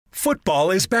Football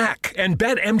is back, and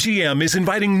BetMGM is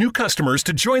inviting new customers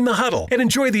to join the huddle and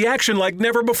enjoy the action like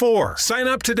never before. Sign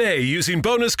up today using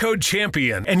bonus code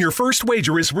CHAMPION, and your first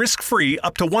wager is risk-free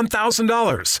up to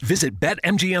 $1,000. Visit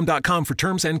BetMGM.com for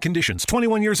terms and conditions.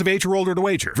 21 years of age or older to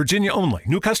wager. Virginia only.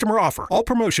 New customer offer. All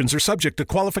promotions are subject to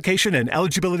qualification and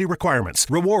eligibility requirements.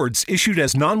 Rewards issued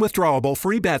as non-withdrawable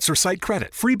free bets or site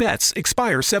credit. Free bets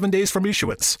expire 7 days from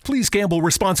issuance. Please gamble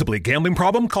responsibly. Gambling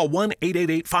problem? Call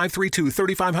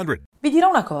 1-888-532-3500. Vi dirò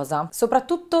una cosa,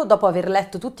 soprattutto dopo aver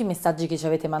letto tutti i messaggi che ci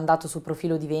avete mandato su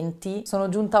Profilo di 20, sono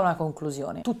giunta a una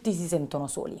conclusione. Tutti si sentono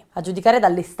soli. A giudicare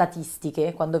dalle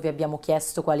statistiche, quando vi abbiamo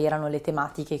chiesto quali erano le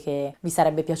tematiche che vi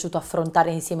sarebbe piaciuto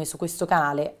affrontare insieme su questo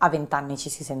canale, a 20 anni ci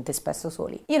si sente spesso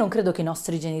soli. Io non credo che i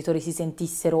nostri genitori si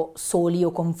sentissero soli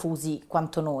o confusi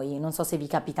quanto noi, non so se vi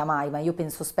capita mai, ma io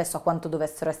penso spesso a quanto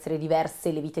dovessero essere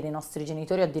diverse le vite dei nostri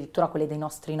genitori o addirittura quelle dei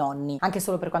nostri nonni, anche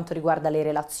solo per quanto riguarda le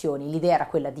relazioni. L'idea era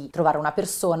quella di trovare una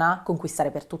persona con cui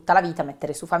stare per tutta la vita,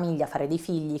 mettere su famiglia, fare dei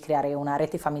figli, creare una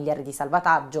rete familiare di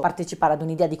salvataggio, partecipare ad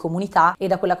un'idea di comunità, e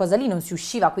da quella cosa lì non si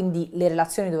usciva, quindi le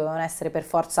relazioni dovevano essere per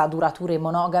forza durature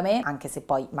monogame, anche se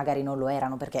poi magari non lo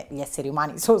erano perché gli esseri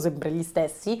umani sono sempre gli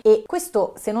stessi, e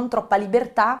questo, se non troppa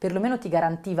libertà, perlomeno ti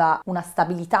garantiva una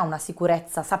stabilità, una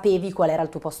sicurezza, sapevi qual era il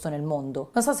tuo posto nel mondo.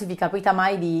 Non so se vi capita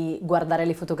mai di guardare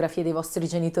le fotografie dei vostri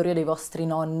genitori o dei vostri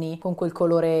nonni con quel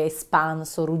colore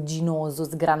espanso, rugginoso,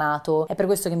 sgranato. È per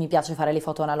questo che mi piace fare le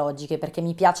foto analogiche, perché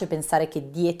mi piace pensare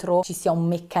che dietro ci sia un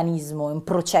meccanismo, un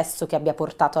processo che abbia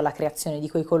portato alla creazione di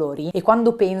quei colori, e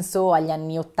quando penso agli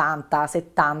anni 80,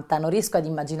 70 non riesco ad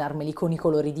immaginarmeli con i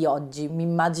colori di oggi, mi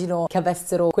immagino che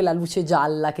avessero quella luce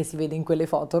gialla che si vede in quelle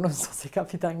foto, non so se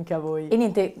capita anche a voi. E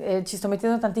niente, ci sto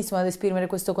mettendo tantissimo ad esprimere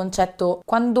questo concetto.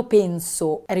 Quando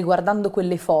penso, riguardando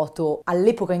quelle foto,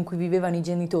 all'epoca in cui vivevano i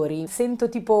genitori, sento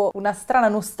tipo una strana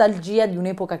nostalgia di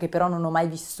un'epoca che però non ho mai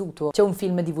vissuto. C'è un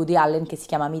film di Woody Allen che si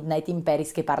chiama Midnight in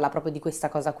Paris che parla proprio di questa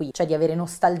cosa qui, cioè di avere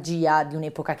nostalgia di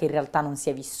un'epoca che in realtà non si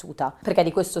è vissuta. Perché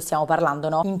di questo stiamo parlando,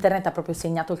 no? Internet ha proprio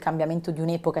segnato il cambiamento di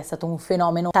un'epoca, è stato un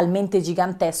fenomeno talmente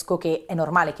gigantesco che è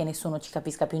normale che nessuno ci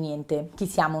capisca più niente. Chi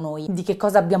siamo noi? Di che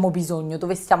cosa abbiamo bisogno?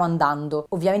 Dove stiamo andando?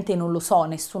 Ovviamente non lo so,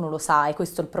 nessuno lo sa, e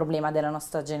questo è il problema della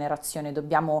nostra generazione.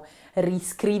 Dobbiamo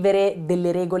riscrivere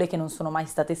delle regole che non sono mai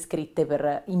state scritte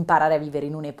per imparare a vivere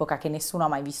in un'epoca che nessuno ha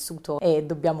mai vissuto, e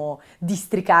dobbiamo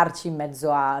districarci in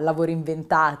mezzo a lavori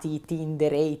inventati,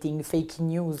 Tinder, rating, fake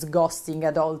news, ghosting,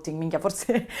 adulting. Minchia,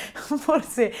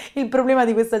 forse il problema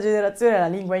di questa generazione è la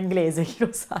lingua inglese, chi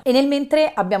lo sa. E nel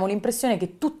mentre abbiamo l'impressione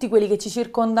che tutti quelli che ci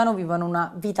circondano vivano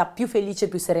una vita più felice e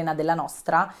più serena della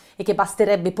nostra, e che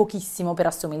basterebbe pochissimo per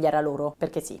assomigliare a loro,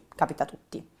 perché sì, capita a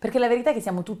tutti. Perché la verità è che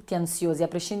siamo tutti ansiosi, a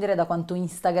prescindere da quanto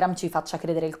Instagram ci faccia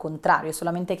credere il contrario,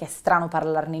 solamente che è strano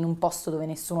parlarne in un posto dove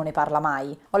nessuno ne parla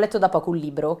mai. Ho letto da poco un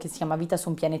libro che si chiama Vita su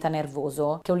un pianeta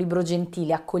nervoso, che è un libro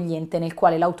gentile, accogliente, nel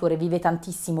quale l'autore vive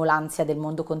tantissimo l'ansia del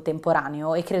mondo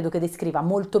contemporaneo, e credo che descriva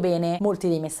molto bene molti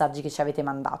dei messaggi che ci avete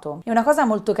mandato. E una cosa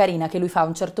molto carina che lui fa a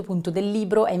un certo punto del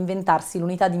libro è inventarsi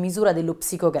l'unità di misura dello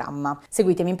psicogramma.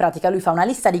 Seguitemi, in pratica lui fa una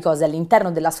lista di cose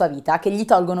all'interno della sua vita che gli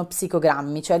tolgono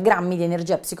psicogrammi, cioè grammi di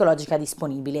energia psicologica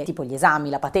disponibile, tipo gli esami,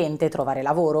 la patente, trovare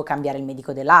lavoro, cambiare il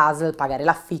medico dell'ASL, pagare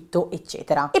l'affitto,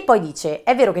 eccetera. E poi dice: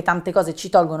 è vero che tante cose ci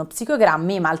tolgono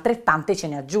psicogrammi, ma altrettante ce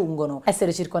ne aggiungono.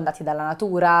 Essere circondati dalla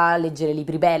natura, leggere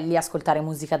libri belli, ascoltare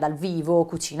musica dal vivo,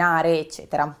 cucinare,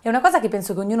 eccetera. E una cosa che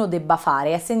penso che ognuno debba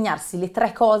fare è segnarsi le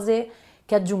 3 cose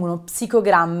che aggiungono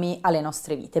psicogrammi alle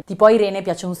nostre vite. Tipo a Irene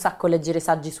piace un sacco leggere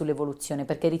saggi sull'evoluzione,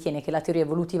 perché ritiene che la teoria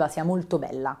evolutiva sia molto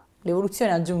bella.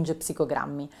 L'evoluzione aggiunge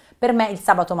psicogrammi. Per me il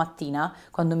sabato mattina,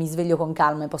 quando mi sveglio con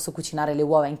calma e posso cucinare le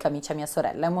uova in camicia a mia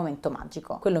sorella, è un momento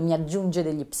magico. Quello mi aggiunge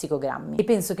degli psicogrammi. E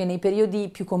penso che nei periodi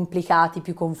più complicati,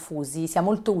 più confusi, sia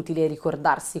molto utile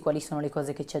ricordarsi quali sono le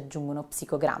cose che ci aggiungono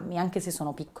psicogrammi, anche se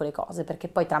sono piccole cose, perché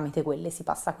poi tramite quelle si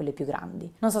passa a quelle più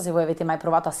grandi. Non so se voi avete mai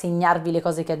provato a segnarvi le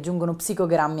cose che aggiungono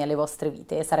psicogrammi alle vostre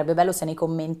vite. Sarebbe bello se nei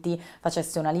commenti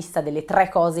faceste una lista delle 3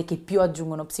 cose che più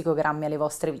aggiungono psicogrammi alle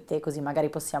vostre vite, così magari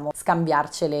possiamo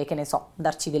scambiarcele, che ne so,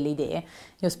 darci delle idee.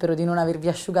 Io spero di non avervi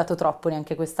asciugato troppo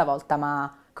neanche questa volta,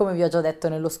 ma come vi ho già detto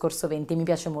nello scorso 20, mi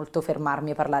piace molto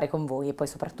fermarmi e parlare con voi, e poi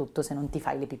soprattutto se non ti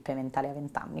fai le pippe mentali a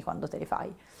 20 anni, quando te le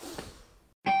fai.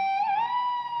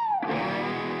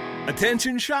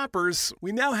 Attention shoppers,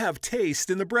 we now have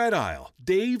taste in the bread aisle.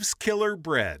 Dave's Killer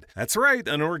Bread. That's right,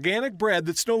 an organic bread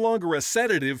that's no longer a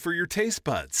sedative for your taste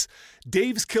buds.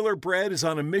 Dave's Killer Bread is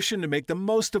on a mission to make the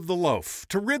most of the loaf,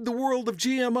 to rid the world of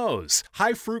GMOs,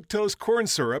 high fructose corn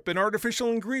syrup, and artificial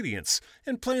ingredients,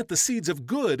 and plant the seeds of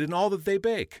good in all that they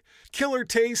bake. Killer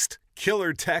taste,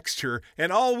 killer texture,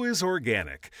 and always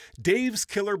organic. Dave's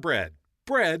Killer Bread.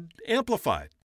 Bread amplified.